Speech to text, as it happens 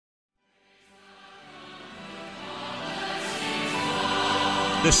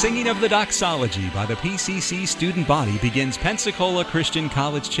The singing of the doxology by the PCC student body begins Pensacola Christian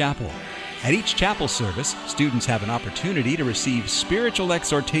College Chapel. At each chapel service, students have an opportunity to receive spiritual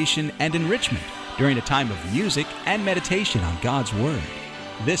exhortation and enrichment during a time of music and meditation on God's Word.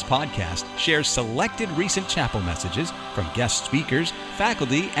 This podcast shares selected recent chapel messages from guest speakers,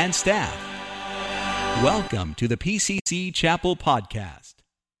 faculty, and staff. Welcome to the PCC Chapel Podcast.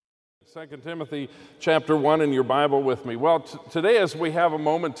 2 Timothy chapter 1 in your Bible with me. Well, today as we have a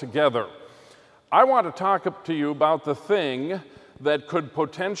moment together, I want to talk to you about the thing that could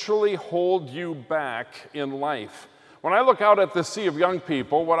potentially hold you back in life. When I look out at the sea of young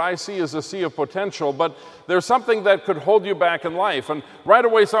people, what I see is a sea of potential, but there's something that could hold you back in life. And right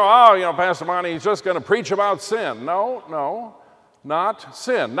away, Pastor Monty, he's just going to preach about sin. No, not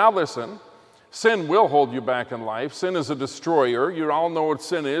sin. Now listen. Sin will hold you back in life. Sin is a destroyer. You all know what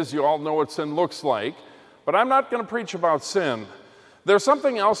sin is. You all know what sin looks like. But I'm not going to preach about sin. There's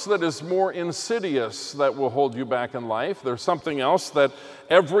something else that is more insidious that will hold you back in life. There's something else that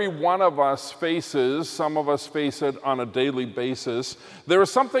every one of us faces. Some of us face it on a daily basis. There is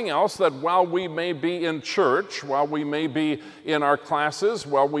something else that while we may be in church, while we may be in our classes,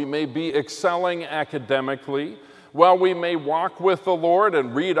 while we may be excelling academically, while we may walk with the Lord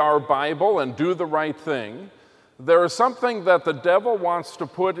and read our Bible and do the right thing, there is something that the devil wants to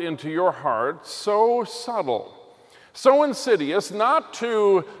put into your heart so subtle, so insidious, not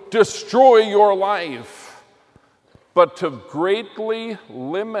to destroy your life, but to greatly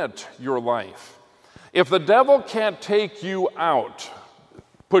limit your life. If the devil can't take you out,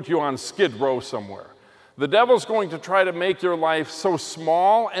 put you on Skid Row somewhere, the devil's going to try to make your life so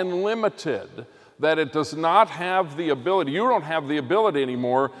small and limited that it does not have the ability, you don't have the ability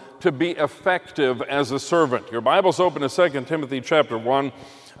anymore to be effective as a servant. Your Bible's open to 2 Timothy chapter 1.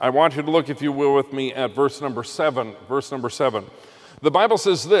 I want you to look, if you will, with me at verse number 7. Verse number 7. The Bible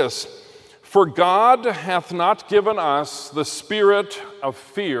says this, "For God hath not given us the spirit of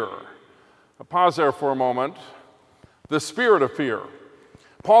fear." I'll pause there for a moment. The spirit of fear.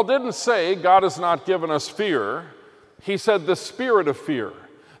 Paul didn't say God has not given us fear. He said the spirit of fear.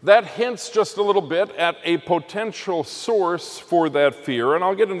 That hints just a little bit at a potential source for that fear, and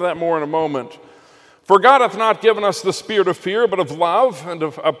I'll get into that more in a moment. "For God hath not given us the spirit of fear, but of love, and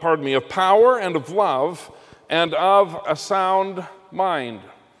of power, and of love, and of a sound mind."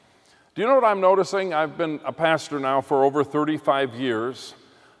 Do you know what I'm noticing? I've been a pastor now for over 35 years.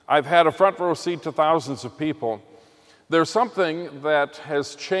 I've had a front row seat to thousands of people. There's something that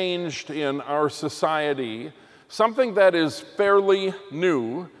has changed in our society, something that is fairly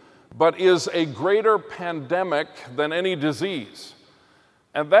new, but is a greater pandemic than any disease.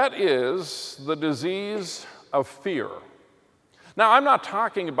 And that is the disease of fear. Now, I'm not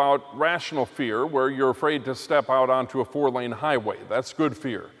talking about rational fear, where you're afraid to step out onto a 4-lane highway. That's good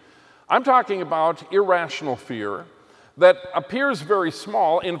fear. I'm talking about irrational fear that appears very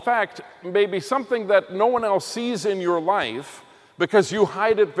small. In fact, maybe something that no one else sees in your life because you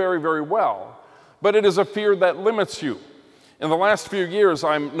hide it very, very well. But it is a fear that limits you. In the last few years,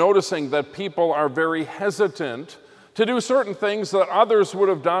 I'm noticing that people are very hesitant to do certain things that others would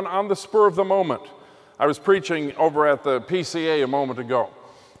have done on the spur of the moment. I was preaching over at the PCA a moment ago,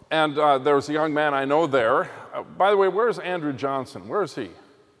 and there was a young man I know there. By the way, where's Andrew Johnson? Where is he?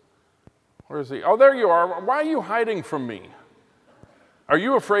 Where is he? Oh, there you are. Why are you hiding from me? Are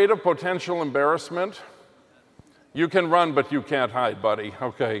you afraid of potential embarrassment? You can run, but you can't hide, buddy.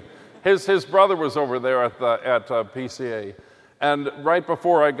 Okay. His brother was over there at PCA, and right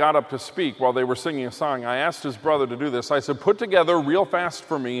before I got up to speak, while they were singing a song, I asked his brother to do this. I said, "Put together real fast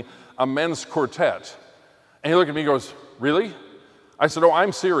for me a men's quartet." And he looked at me and goes, "Really?" I said, "Oh,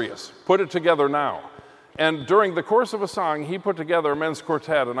 I'm serious. Put it together now." And during the course of a song, he put together a men's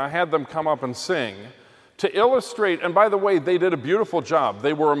quartet, and I had them come up and sing to illustrate, and by the way, they did a beautiful job.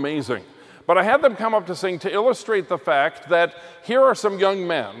 They were amazing. But I had them come up to sing to illustrate the fact that here are some young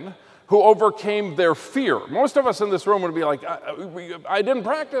men who overcame their fear. Most of us in this room would be like, I didn't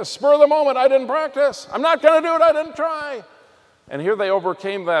practice. Spur of the moment, I didn't practice. I'm not going to do it, I didn't try. And here they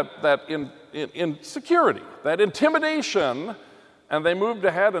overcame that insecurity, that intimidation, and they moved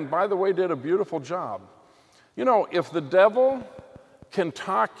ahead and, by the way, did a beautiful job. You know, if the devil can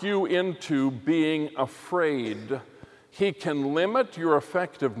talk you into being afraid, he can limit your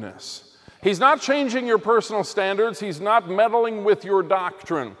effectiveness. He's not changing your personal standards. He's not meddling with your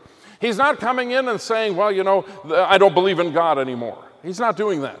doctrine. He's not coming in and saying, well, I don't believe in God anymore. He's not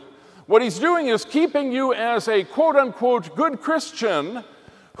doing that. What he's doing is keeping you as a quote-unquote good Christian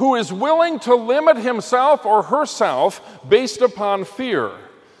who is willing to limit himself or herself based upon fear.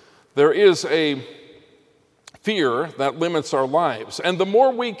 There is a fear that limits our lives. And the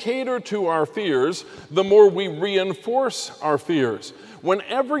more we cater to our fears, the more we reinforce our fears.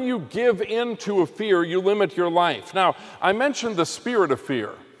 Whenever you give in to a fear, you limit your life. Now, I mentioned the spirit of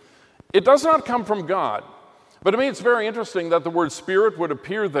fear. It does not come from God. But to me, it's very interesting that the word spirit would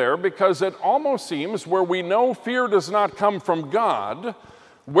appear there, because it almost seems where we know fear does not come from God,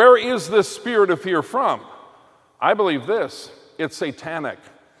 where is this spirit of fear from? I believe this: it's satanic.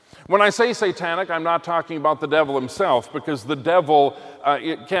 When I say satanic, I'm not talking about the devil himself, because the devil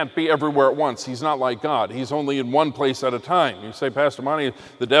it can't be everywhere at once. He's not like God. He's only in one place at a time. You say, Pastor Monty,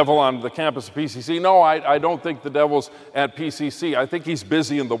 the devil on the campus of PCC? No, I don't think the devil's at PCC. I think he's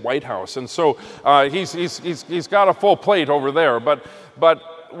busy in the White House, and so he's got a full plate over there.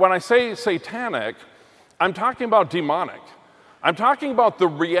 But when I say satanic, I'm talking about demonic. I'm talking about the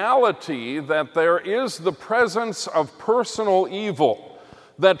reality that there is the presence of personal evil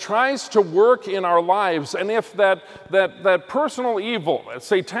that tries to work in our lives, and if that personal evil, that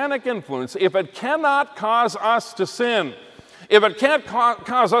satanic influence, if it cannot cause us to sin, if it can't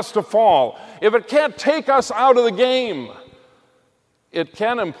cause us to fall, if it can't take us out of the game, it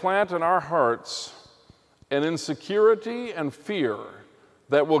can implant in our hearts an insecurity and fear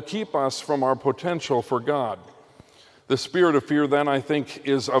that will keep us from our potential for God. The spirit of fear, then, I think,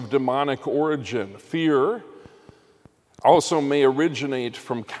 is of demonic origin. Fear also may originate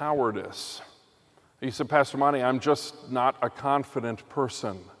from cowardice. You said, Pastor Monty, I'm just not a confident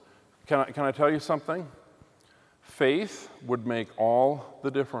person. Can I tell you something? Faith would make all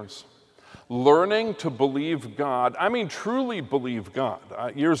the difference. Learning to believe God, I mean truly believe God.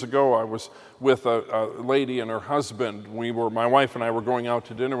 Years ago, I was with a lady and her husband. My wife and I were going out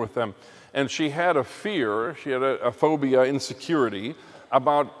to dinner with them, and she had a fear, she had a phobia, insecurity,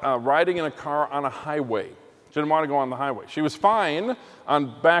 about riding in a car on a highway. She didn't want to go on the highway. She was fine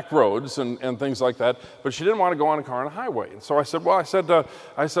on back roads and things like that, but she didn't want to go on a car on a highway. And so I said, we're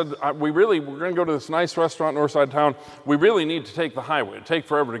going to go to this nice restaurant north side of town. We really need to take the highway. It'd take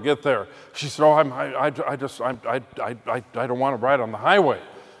forever to get there. She said, I don't want to ride on the highway.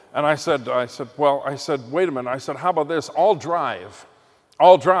 And I said, wait a minute. I said, how about this? I'll drive,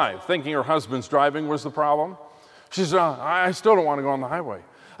 thinking her husband's driving was the problem. She said, I still don't want to go on the highway.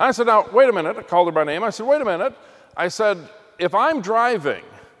 And I said, now, wait a minute. I called her by name. I said, wait a minute. I said, if I'm driving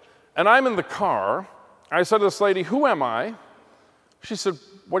and I'm in the car, I said to this lady, who am I? She said,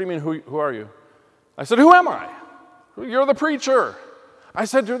 what do you mean, who are you? I said, who am I? You're the preacher. I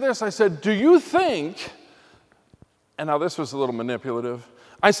said to her this, I said, do you think, and now this was a little manipulative,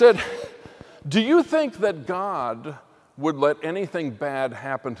 I said, do you think that God would let anything bad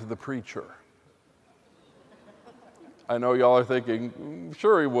happen to the preacher? I know y'all are thinking,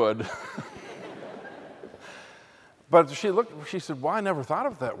 sure he would. But she said, well, I never thought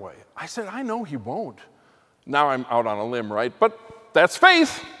of it that way. I said, I know he won't. Now I'm out on a limb, right? But that's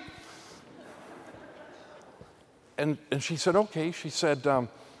faith. And she said, okay. She said,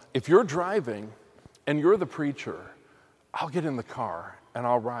 if you're driving and you're the preacher, I'll get in the car and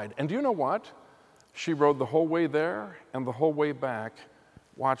I'll ride. And do you know what? She rode the whole way there and the whole way back.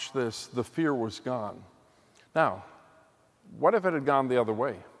 Watch this. The fear was gone. Now, what if it had gone the other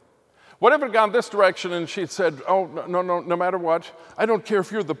way? What if it had gone this direction and she'd said, oh, no matter what, I don't care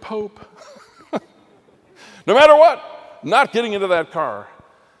if you're the Pope. No matter what, not getting into that car.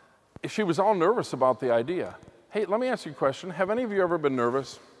 She was all nervous about the idea. Hey, let me ask you a question. Have any of you ever been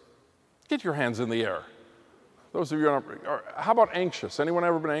nervous? Get your hands in the air. Those of you how about anxious? Anyone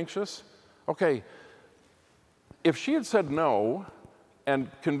ever been anxious? Okay. If she had said no and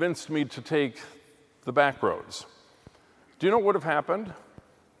convinced me to take the back roads, do you know what would have happened?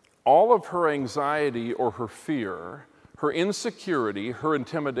 All of her anxiety or her fear, her insecurity, her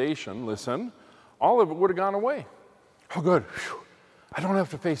intimidation, listen, all of it would have gone away. Oh, good. Whew. I don't have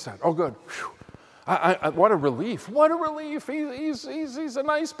to face that. Oh, good. What a relief. What a relief. He's a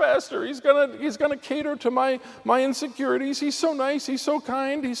nice pastor. He's gonna cater to my insecurities. He's so nice. He's so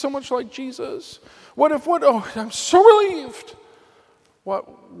kind. He's so much like Jesus. Oh, I'm so relieved.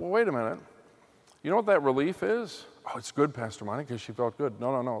 Wait a minute. You know what that relief is? Oh, it's good, Pastor Monty, because she felt good.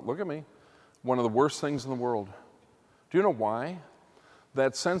 No. Look at me. One of the worst things in the world. Do you know why?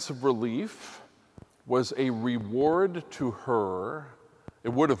 That sense of relief was a reward to her. It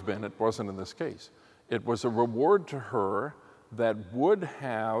would have been. It wasn't in this case. It was a reward to her that would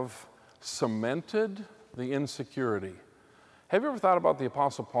have cemented the insecurity. Have you ever thought about the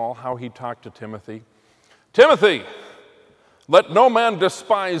Apostle Paul, how he talked to Timothy? Timothy, let no man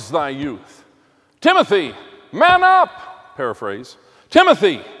despise thy youth. Timothy, man up, paraphrase.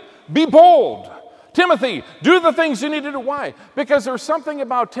 Timothy, be bold. Timothy, do the things you need to do. Why? Because there's something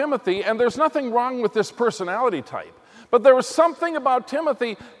about Timothy, and there's nothing wrong with this personality type, but there was something about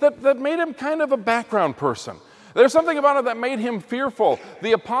Timothy that made him kind of a background person. There's something about him that made him fearful.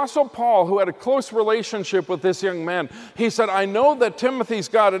 The Apostle Paul, who had a close relationship with this young man, he said, I know that Timothy's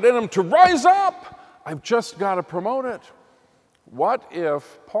got it in him to rise up. I've just got to promote it. What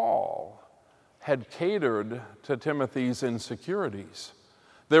if Paul had catered to Timothy's insecurities?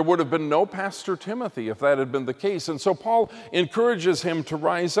 There would have been no Pastor Timothy if that had been the case. And so Paul encourages him to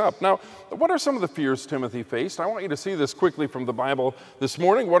rise up. Now, what are some of the fears Timothy faced? I want you to see this quickly from the Bible this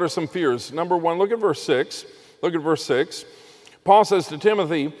morning. What are some fears? Number one, look at verse 6. Look at verse 6. Paul says to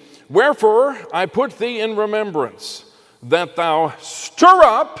Timothy, wherefore I put thee in remembrance, that thou stir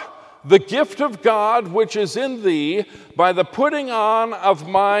up the gift of God which is in thee by the putting on of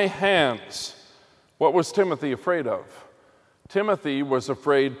my hands. What was Timothy afraid of? Timothy was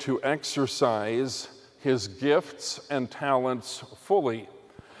afraid to exercise his gifts and talents fully.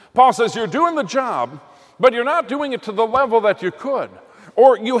 Paul says, you're doing the job, but you're not doing it to the level that you could.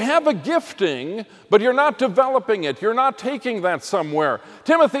 Or you have a gifting, but you're not developing it. You're not taking that somewhere.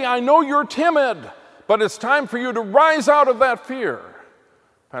 Timothy, I know you're timid, but it's time for you to rise out of that fear.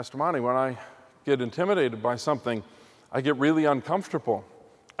 Pastor Monty, when I get intimidated by something, I get really uncomfortable,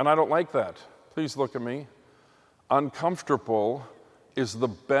 and I don't like that. Please look at me. Uncomfortable is the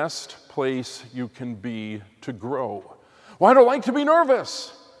best place you can be to grow. Well, I don't like to be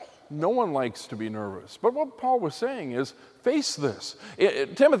nervous. No one likes to be nervous. But what Paul was saying is, face this.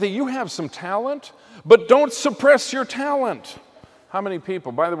 Timothy, you have some talent, but don't suppress your talent. How many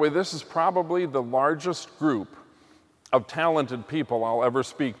people? By the way, this is probably the largest group of talented people I'll ever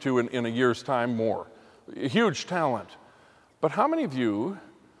speak to in a year's time more. Huge talent. But how many of you,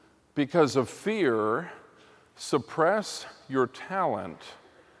 because of fear, suppress your talent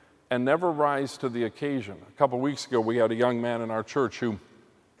and never rise to the occasion? A couple weeks ago, we had a young man in our church who,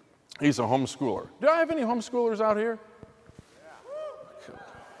 he's a homeschooler. Do I have any homeschoolers out here? Yeah.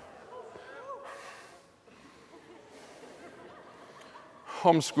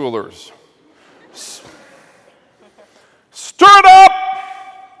 Homeschoolers. Stir it up!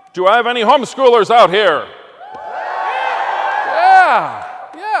 Do I have any homeschoolers out here?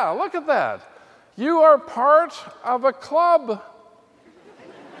 Yeah, look at that. You are part of a club.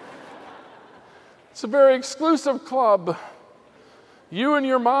 It's a very exclusive club. You and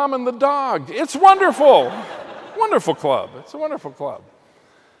your mom and the dog. It's wonderful. Wonderful club. It's a wonderful club.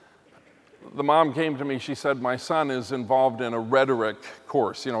 The mom came to me. She said, my son is involved in a rhetoric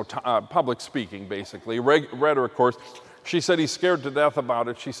course, public speaking, basically, rhetoric course. She said he's scared to death about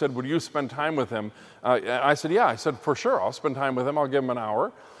it. She said, would you spend time with him? I said, yeah. I said, for sure, I'll spend time with him. I'll give him an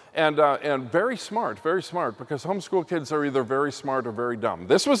hour. And very smart, because homeschool kids are either very smart or very dumb.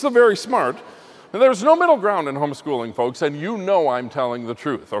 This was the very smart. And there's no middle ground in homeschooling, folks, and you know I'm telling the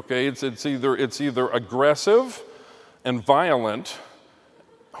truth, okay? It's either aggressive and violent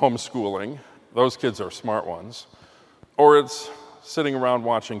homeschooling, those kids are smart ones, or it's sitting around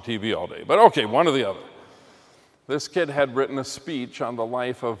watching TV all day. But okay, one or the other. This kid had written a speech on the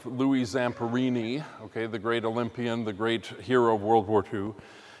life of Louis Zamperini, okay, the great Olympian, the great hero of World War II,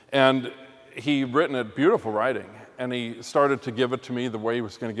 and he'd written it, beautiful writing, and he started to give it to me the way he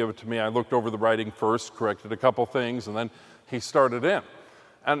was going to give it to me. I looked over the writing first, corrected a couple things, and then he started in.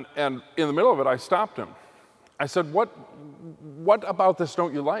 And in the middle of it, I stopped him. I said, what about this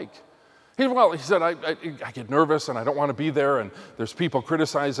don't you like? He said, I get nervous, and I don't want to be there, and there's people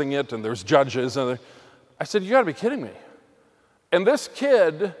criticizing it, and there's judges. And I said, you got to be kidding me. And this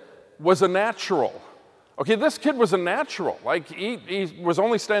kid was a natural. Okay, this kid was a natural. Like, he was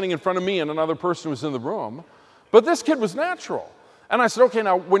only standing in front of me and another person who was in the room. But this kid was natural. And I said, okay,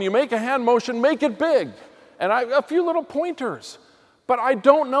 now, when you make a hand motion, make it big. And a few little pointers. But I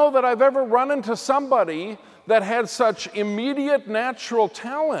don't know that I've ever run into somebody that had such immediate natural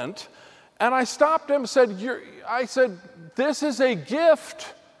talent. And I stopped him and I said, this is a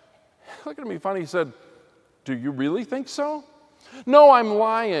gift. Look at me funny. He said, do you really think so? No, I'm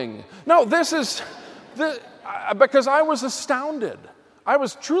lying. No, because I was astounded. I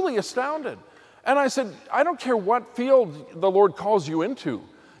was truly astounded. And I said, I don't care what field the Lord calls you into.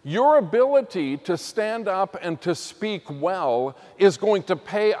 Your ability to stand up and to speak well is going to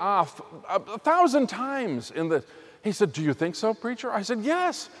pay off 1,000 times in this. He said, do you think so, preacher? I said,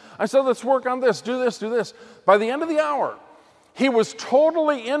 yes. I said, let's work on this, do this, do this. By the end of the hour, he was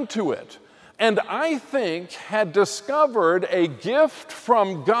totally into it. And I think had discovered a gift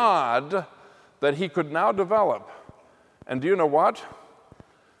from God that he could now develop. And do you know what?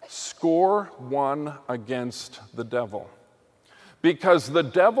 Score one against the devil. because the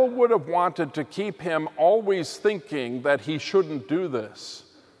devil would have wanted to keep him always thinking that he shouldn't do this.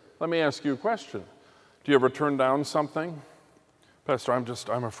 Let me ask you a question. Do you ever turn down something? Pastor,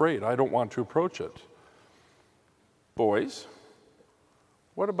 I'm afraid. I don't want to approach it. Boys,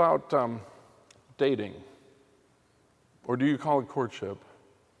 what about dating? Or do you call it courtship?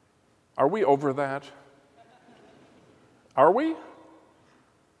 Are we over that? Are we?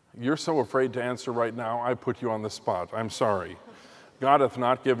 You're so afraid to answer right now, I put you on the spot. I'm sorry. God hath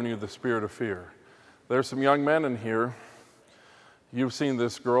not given you the spirit of fear. There's some young men in here. You've seen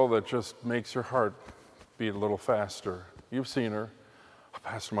this girl that just makes your heart beat a little faster. You've seen her. Oh,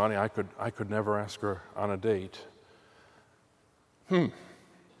 Pastor Monty, I could never ask her on a date.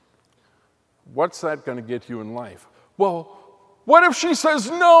 What's that going to get you in life? Well, what if she says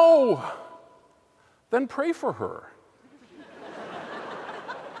no? Then pray for her.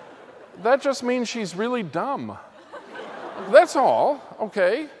 That just means she's really dumb. That's all.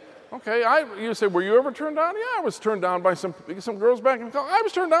 Okay. You say, were you ever turned down? Yeah, I was turned down by some girls back in college. I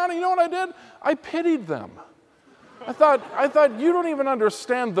was turned down, and you know what I did? I pitied them. I thought you don't even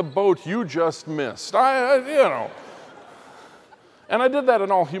understand the boat you just missed. And I did that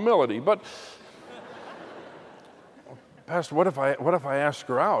in all humility. But Pastor, what if I ask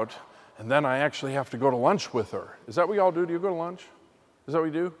her out, and then I actually have to go to lunch with her? Is that what y'all do? Do you go to lunch? Is that what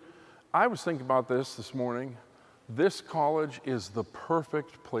you do? I was thinking about this morning. This college is the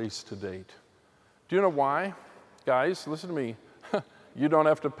perfect place to date. Do you know why? Guys, listen to me. You don't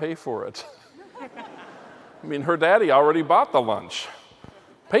have to pay for it. I mean, her daddy already bought the lunch,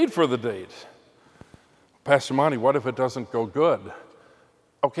 paid for the date. Pastor Monty, what if it doesn't go good?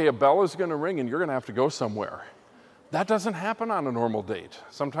 Okay, a bell is going to ring and you're going to have to go somewhere. That doesn't happen on a normal date.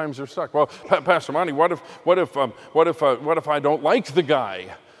 Sometimes you're stuck. Well, Pastor Monty, what if I don't like the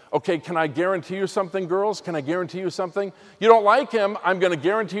guy? Okay, can I guarantee you something, girls? Can I guarantee you something? You don't like him, I'm going to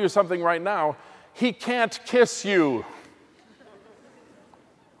guarantee you something right now. He can't kiss you.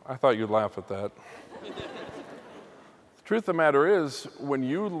 I thought you'd laugh at that. The truth of the matter is, when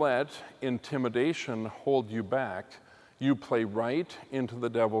you let intimidation hold you back, you play right into the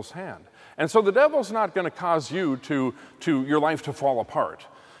devil's hand. And so the devil's not going to cause you to your life to fall apart.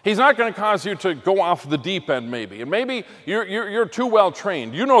 He's not going to cause you to go off the deep end, maybe. And maybe you're too well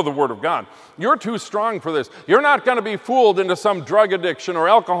trained. You know the Word of God. You're too strong for this. You're not going to be fooled into some drug addiction or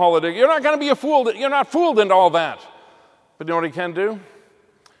alcohol addiction. You're not going to be fooled. You're not fooled into all that. But you know what he can do?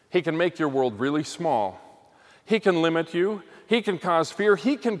 He can make your world really small. He can limit you. He can cause fear.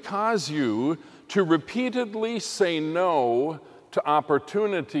 He can cause you to repeatedly say no to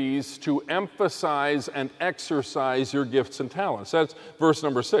opportunities to emphasize and exercise your gifts and talents. That's verse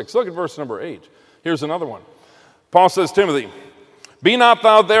number 6. Look at verse number 8. Here's another one. Paul says, Timothy, be not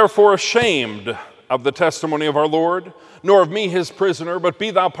thou therefore ashamed of the testimony of our Lord, nor of me his prisoner, but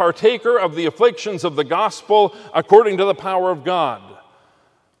be thou partaker of the afflictions of the gospel according to the power of God.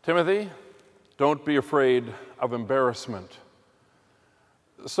 Timothy, don't be afraid of embarrassment.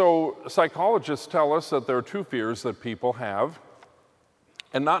 So psychologists tell us that there are two fears that people have,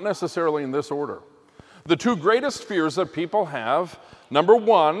 and not necessarily in this order. The two greatest fears that people have, number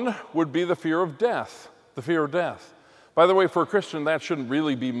one, would be the fear of death. The fear of death. By the way, for a Christian, that shouldn't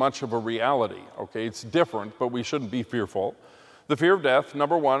really be much of a reality, okay? It's different, but we shouldn't be fearful. The fear of death,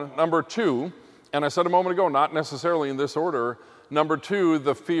 number one. Number two, and I said a moment ago, not necessarily in this order, number two,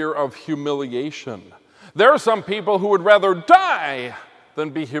 the fear of humiliation. There are some people who would rather die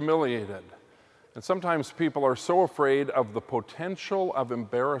than be humiliated. And sometimes people are so afraid of the potential of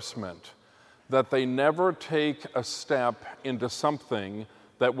embarrassment that they never take a step into something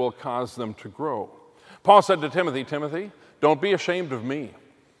that will cause them to grow. Paul said to Timothy, Timothy, don't be ashamed of me.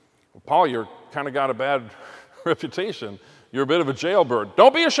 Well, Paul, you're kind of got a bad reputation. You're a bit of a jailbird.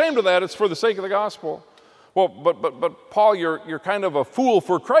 Don't be ashamed of that. It's for the sake of the gospel. Well, but Paul, you're kind of a fool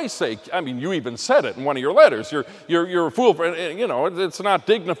for Christ's sake. I mean, you even said it in one of your letters. You're a fool for, it's not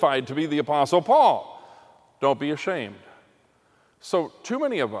dignified to be the Apostle Paul. Don't be ashamed. So too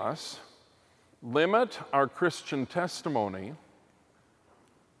many of us limit our Christian testimony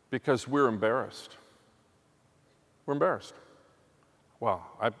because we're embarrassed. We're embarrassed. Well,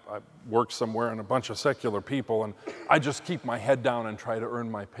 I work somewhere and a bunch of secular people, and I just keep my head down and try to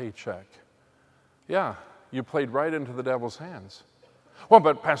earn my paycheck. Yeah. You played right into the devil's hands. Well,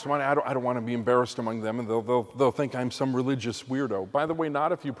 but Pastor Monty, I don't want to be embarrassed among them, and they'll think I'm some religious weirdo. By the way,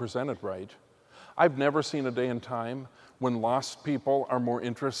 not if you present it right. I've never seen a day and time when lost people are more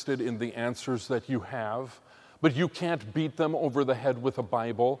interested in the answers that you have, But you can't beat them over the head with a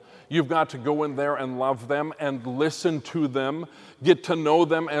Bible. You've got to go in there and love them and listen to them, get to know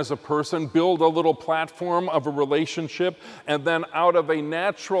them as a person, build a little platform of a relationship, and then out of a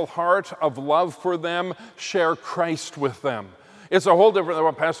natural heart of love for them, share Christ with them. It's a whole different,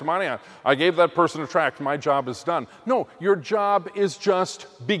 well, Pastor Monty, I gave that person a tract, my job is done. No, your job is just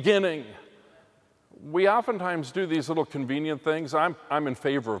beginning. We oftentimes do these little convenient things. I'm in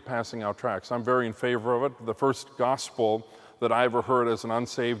favor of passing out tracts. I'm very in favor of it. The first gospel that I ever heard as an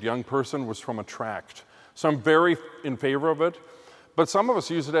unsaved young person was from a tract. So I'm very in favor of it. But some of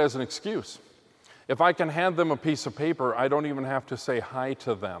us use it as an excuse. If I can hand them a piece of paper, I don't even have to say hi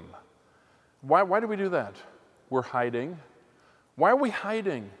to them. Why do we do that? We're hiding. Why are we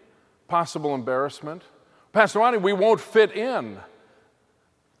hiding? Possible embarrassment. Pastor Monty, we won't fit in.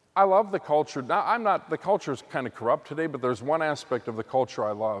 I love the culture. Now, the culture is kind of corrupt today, but there's one aspect of the culture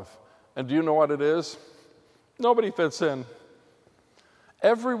I love. And do you know what it is? Nobody fits in.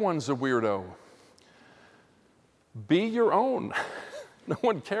 Everyone's a weirdo. Be your own. No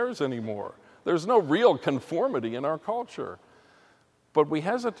one cares anymore. There's no real conformity in our culture. But we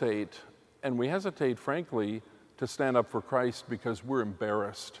hesitate, and we hesitate, frankly, to stand up for Christ because we're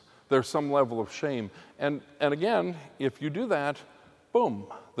embarrassed. There's some level of shame. And again, if you do that, boom,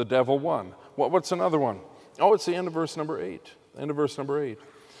 the devil won. What's another one? Oh, it's the end of verse number 8. End of verse number 8.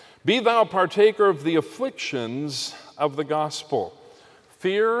 Be thou partaker of the afflictions of the gospel.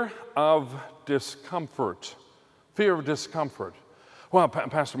 Fear of discomfort. Fear of discomfort. Well,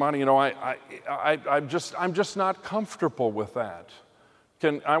 Pastor Monty, I'm just not comfortable with that.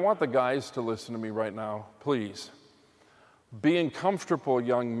 I want the guys to listen to me right now, please. Being comfortable,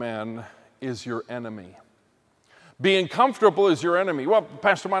 young men, is your enemy. Being comfortable is your enemy. Well,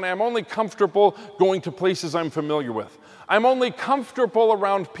 Pastor Monty, I'm only comfortable going to places I'm familiar with. I'm only comfortable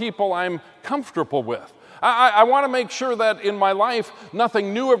around people I'm comfortable with. I want to make sure that in my life,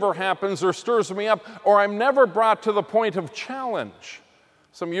 nothing new ever happens or stirs me up, or I'm never brought to the point of challenge.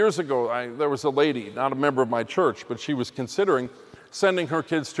 Some years ago, there was a lady, not a member of my church, but she was considering sending her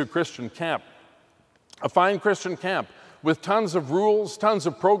kids to a Christian camp. A fine Christian camp with tons of rules, tons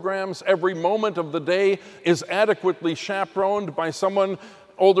of programs. Every moment of the day is adequately chaperoned by someone,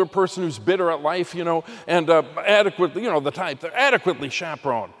 older person who's bitter at life, and adequately, the type, they're adequately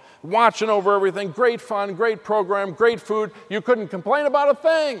chaperoned. Watching over everything, great fun, great program, great food. You couldn't complain about a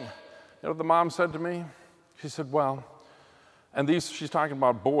thing. You know what the mom said to me? She said, well, and she's talking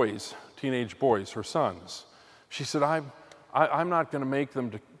about boys, teenage boys, her sons. She said, I'm not going to make them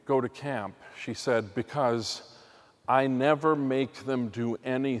to go to camp, she said, because I never make them do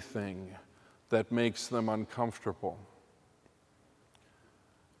anything that makes them uncomfortable.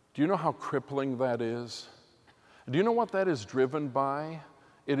 Do you know how crippling that is? Do you know what that is driven by?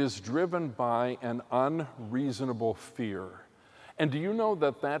 It is driven by an unreasonable fear. And do you know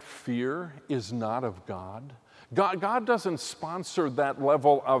that fear is not of God? God doesn't sponsor that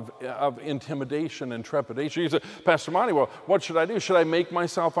level of intimidation and trepidation. You say, Pastor Monty, well, what should I do? Should I make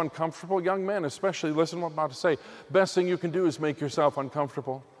myself uncomfortable? Young men, especially, listen to what I'm about to say. Best thing you can do is make yourself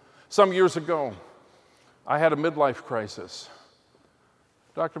uncomfortable. Some years ago, I had a midlife crisis.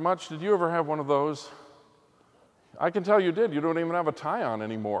 Dr. Much, did you ever have one of those? I can tell you did. You don't even have a tie on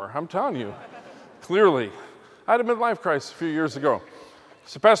anymore. I'm telling you, clearly. I had a midlife crisis a few years ago. I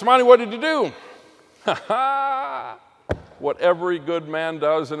said, Pastor Monty, what did you do? What every good man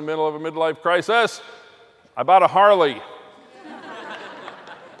does in the middle of a midlife crisis. I bought a Harley.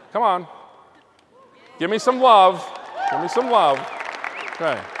 Come on. Give me some love. Give me some love.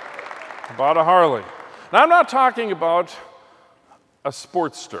 Okay. I bought a Harley. Now, I'm not talking about a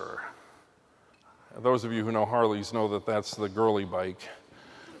Sportster. Those of you who know Harleys know that that's the girly bike.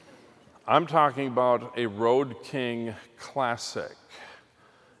 I'm talking about a Road King Classic.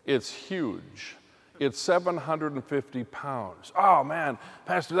 It's huge. It's 750 pounds. Oh, man,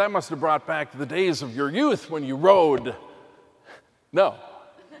 Pastor, that must have brought back the days of your youth when you rode. No.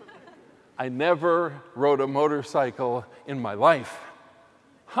 I never rode a motorcycle in my life.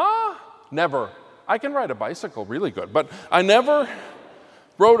 Huh? Never. I can ride a bicycle really good, but I never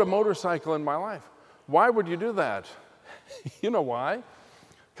rode a motorcycle in my life. Why would you do that? You know why?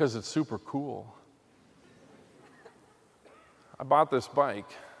 Because it's super cool. I bought this bike.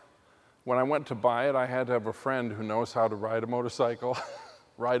 When I went to buy it, I had to have a friend who knows how to ride a motorcycle,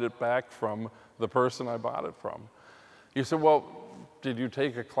 ride it back from the person I bought it from. You said, well, did you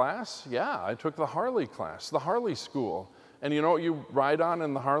take a class? Yeah, I took the Harley class, the Harley school. And you know what you ride on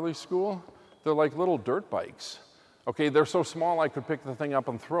in the Harley school? They're like little dirt bikes. Okay, they're so small I could pick the thing up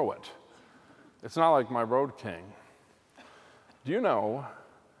and throw it. It's not like my Road King. Do you know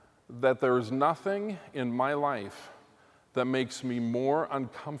that there is nothing in my life that makes me more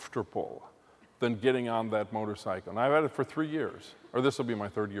uncomfortable than getting on that motorcycle. And I've had it for 3 years, or this will be my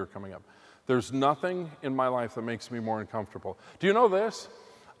 3rd year coming up. There's nothing in my life that makes me more uncomfortable. Do you know this?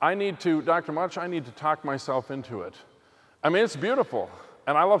 Dr. Much, I need to talk myself into it. I mean, it's beautiful,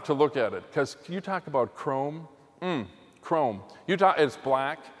 and I love to look at it, because you talk about chrome. Chrome. It's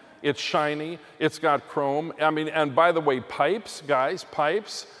black, it's shiny, it's got chrome. I mean, and by the way, pipes, guys,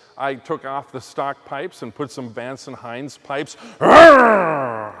 pipes. I took off the stock pipes and put some Vance and Hines pipes.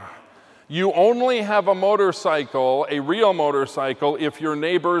 You only have a motorcycle, a real motorcycle, if your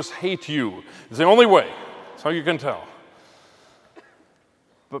neighbors hate you. It's the only way. That's how you can tell.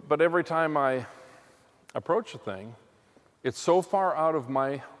 But every time I approach a thing, it's so far out of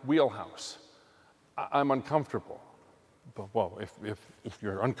my wheelhouse. I'm uncomfortable. But, well, if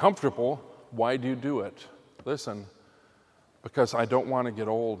you're uncomfortable, why do you do it? Listen, because I don't want to get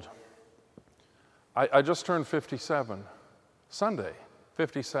old. I just turned 57. Sunday,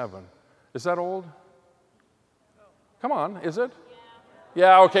 57. Is that old? Come on, is it?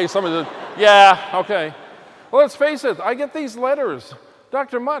 Yeah, okay, somebody said, yeah, okay. Well, let's face it, I get these letters.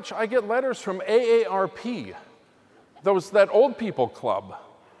 Dr. Much, I get letters from AARP, that old people club,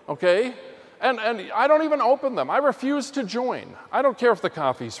 okay? And I don't even open them. I refuse to join. I don't care if the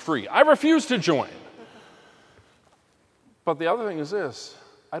coffee's free. I refuse to join. But the other thing is this,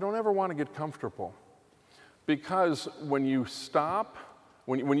 I don't ever want to get comfortable. Because when you stop,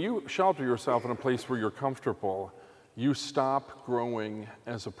 when you shelter yourself in a place where you're comfortable, you stop growing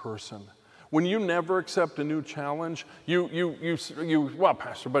as a person. When you never accept a new challenge, well,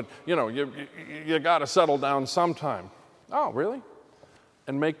 Pastor, but you got to settle down sometime. Oh, really?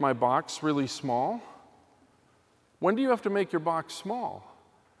 And make my box really small? When do you have to make your box small?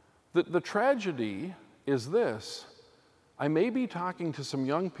 The tragedy is this. I may be talking to some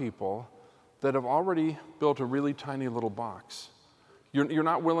young people that have already built a really tiny little box. You're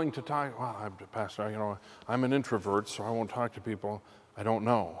not willing to talk, well, Pastor, I'm an introvert, so I won't talk to people I don't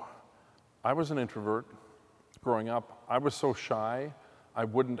know. I was an introvert growing up. I was so shy, I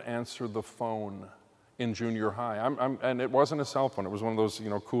wouldn't answer the phone in junior high. And it wasn't a cell phone. It was one of those,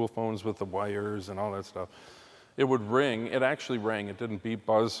 cool phones with the wires and all that stuff. It would ring. It actually rang. It didn't beep,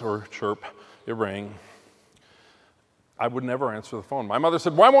 buzz, or chirp. It rang. I would never answer the phone. My mother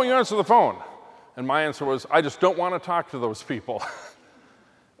said, why won't you answer the phone? And my answer was, I just don't want to talk to those people.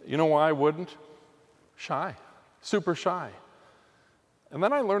 You know why I wouldn't? Shy. Super shy. And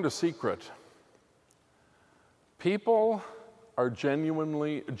then I learned a secret. People are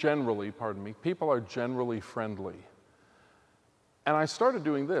generally friendly. And I started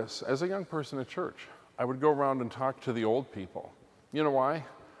doing this as a young person at church. I would go around and talk to the old people. You know why?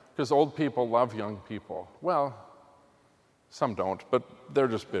 Because old people love young people. Well, some don't, but they're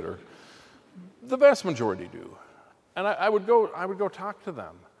just bitter. The vast majority do. And I would go talk to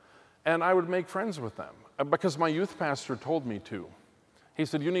them. And I would make friends with them because my youth pastor told me to. He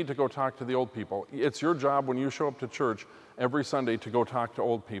said, you need to go talk to the old people. It's your job when you show up to church every Sunday to go talk to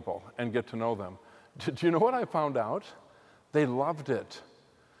old people and get to know them. Do you know what I found out? They loved it.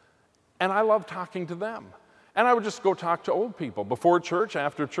 And I loved talking to them. And I would just go talk to old people. Before church,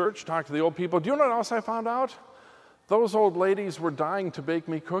 after church, talk to the old people. Do you know what else I found out? Those old ladies were dying to bake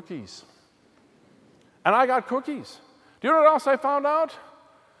me cookies. And I got cookies. Do you know what else I found out?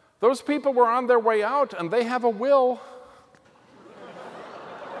 Those people were on their way out, and they have a will.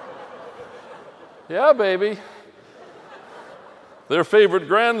 Yeah, baby. Their favorite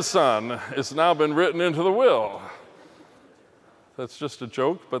grandson has now been written into the will. That's just a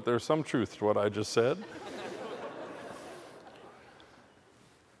joke, but there's some truth to what I just said.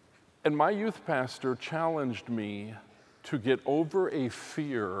 And my youth pastor challenged me to get over a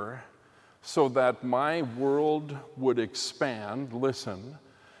fear so that my world would expand, listen,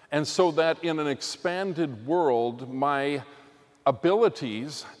 and so that in an expanded world, my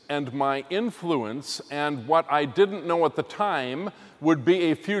abilities and my influence and what I didn't know at the time would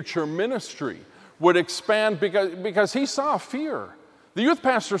be a future ministry, would expand because he saw fear. The youth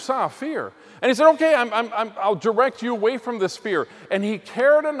pastor saw fear. And he said, okay, I'll direct you away from this fear. And he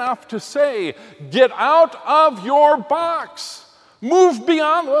cared enough to say, get out of your box. Move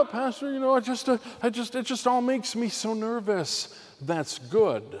beyond, well, Pastor, it just all makes me so nervous. That's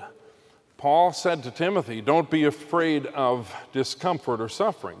good. Paul said to Timothy, don't be afraid of discomfort or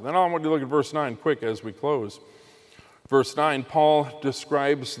suffering. Then I want you to look at verse 9 quick as we close. Verse 9, Paul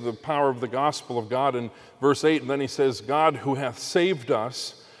describes the power of the gospel of God in verse 8, and then he says, God who hath saved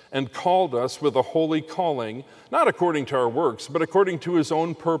us and called us with a holy calling, not according to our works, but according to his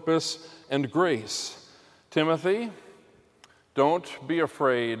own purpose and grace. Timothy, Don't be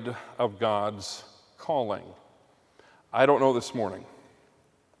afraid of God's calling. I don't know this morning,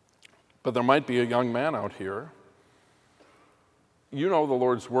 but there might be a young man out here. You know the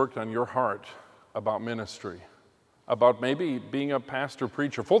Lord's worked on your heart about ministry, about maybe being a pastor,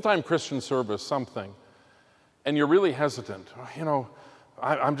 preacher, full-time Christian service, something, and you're really hesitant.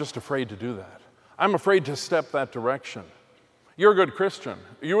 I'm just afraid to do that. I'm afraid to step that direction. You're a good Christian.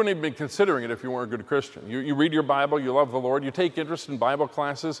 You wouldn't even be considering it if you weren't a good Christian. You read your Bible, you love the Lord, you take interest in Bible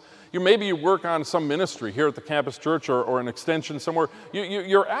classes, maybe you work on some ministry here at the campus church or an extension somewhere.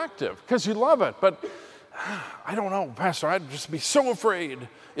 You're active because you love it, but I don't know, Pastor, I'd just be so afraid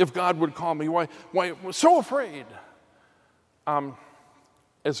if God would call me. Why so afraid?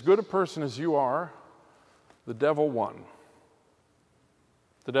 As good a person as you are, the devil won.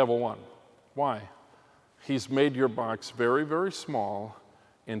 The devil won. Why? He's made your box very, very small,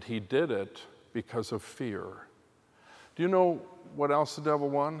 and he did it because of fear. Do you know what else the devil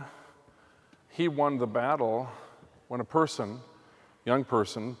won? He won the battle when a person, young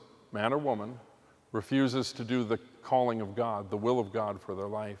person, man or woman, refuses to do the calling of God, the will of God for their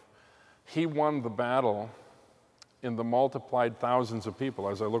life. He won the battle in the multiplied thousands of people,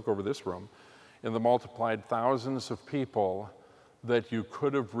 as I look over this room, in the multiplied thousands of people that you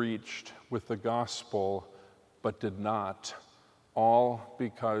could have reached with the gospel but did not, all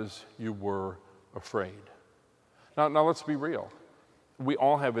because you were afraid. Now let's be real. We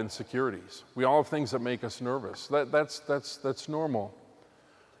all have insecurities. We all have things that make us nervous. That's normal.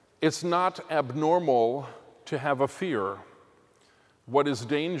 It's not abnormal to have a fear. What is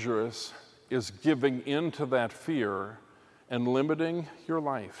dangerous is giving in to that fear and limiting your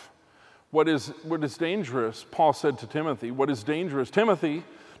life. What is dangerous, Paul said to Timothy, what is dangerous, Timothy,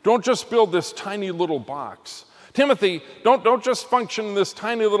 don't just build this tiny little box. Timothy, don't just function in this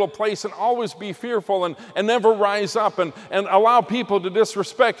tiny little place and always be fearful and never rise up and allow people to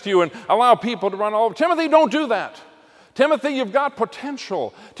disrespect you and allow people to run all over. Timothy, don't do that. Timothy, you've got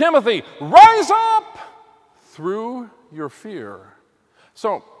potential. Timothy, rise up through your fear.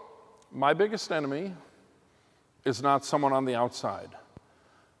 So, my biggest enemy is not someone on the outside.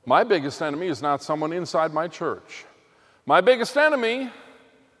 My biggest enemy is not someone inside my church. My biggest enemy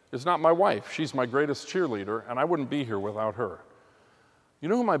is not my wife. She's my greatest cheerleader, and I wouldn't be here without her. You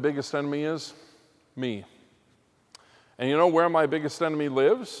know who my biggest enemy is? Me. And you know where my biggest enemy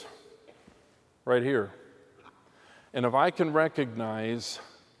lives? Right here. And if I can recognize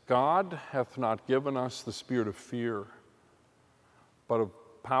God hath not given us the spirit of fear, but of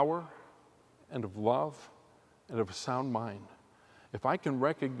power and of love and of a sound mind. If I can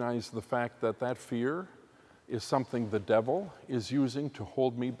recognize the fact that fear is something the devil is using to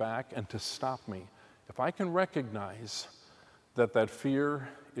hold me back and to stop me, if I can recognize that fear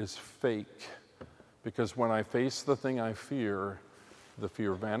is fake, because when I face the thing I fear, the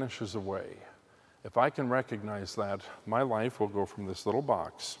fear vanishes away. If I can recognize that, my life will go from this little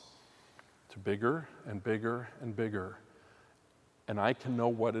box to bigger and bigger and bigger, and I can know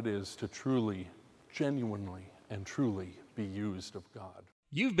what it is to truly, genuinely, and truly be used of God.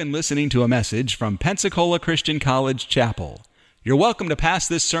 You've been listening to a message from Pensacola Christian College Chapel. You're welcome to pass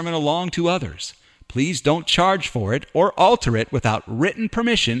this sermon along to others. Please don't charge for it or alter it without written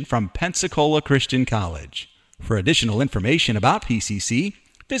permission from Pensacola Christian College. For additional information about PCC,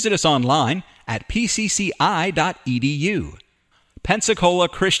 visit us online at pcci.edu. Pensacola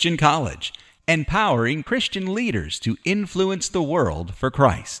Christian College, empowering Christian leaders to influence the world for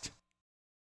Christ.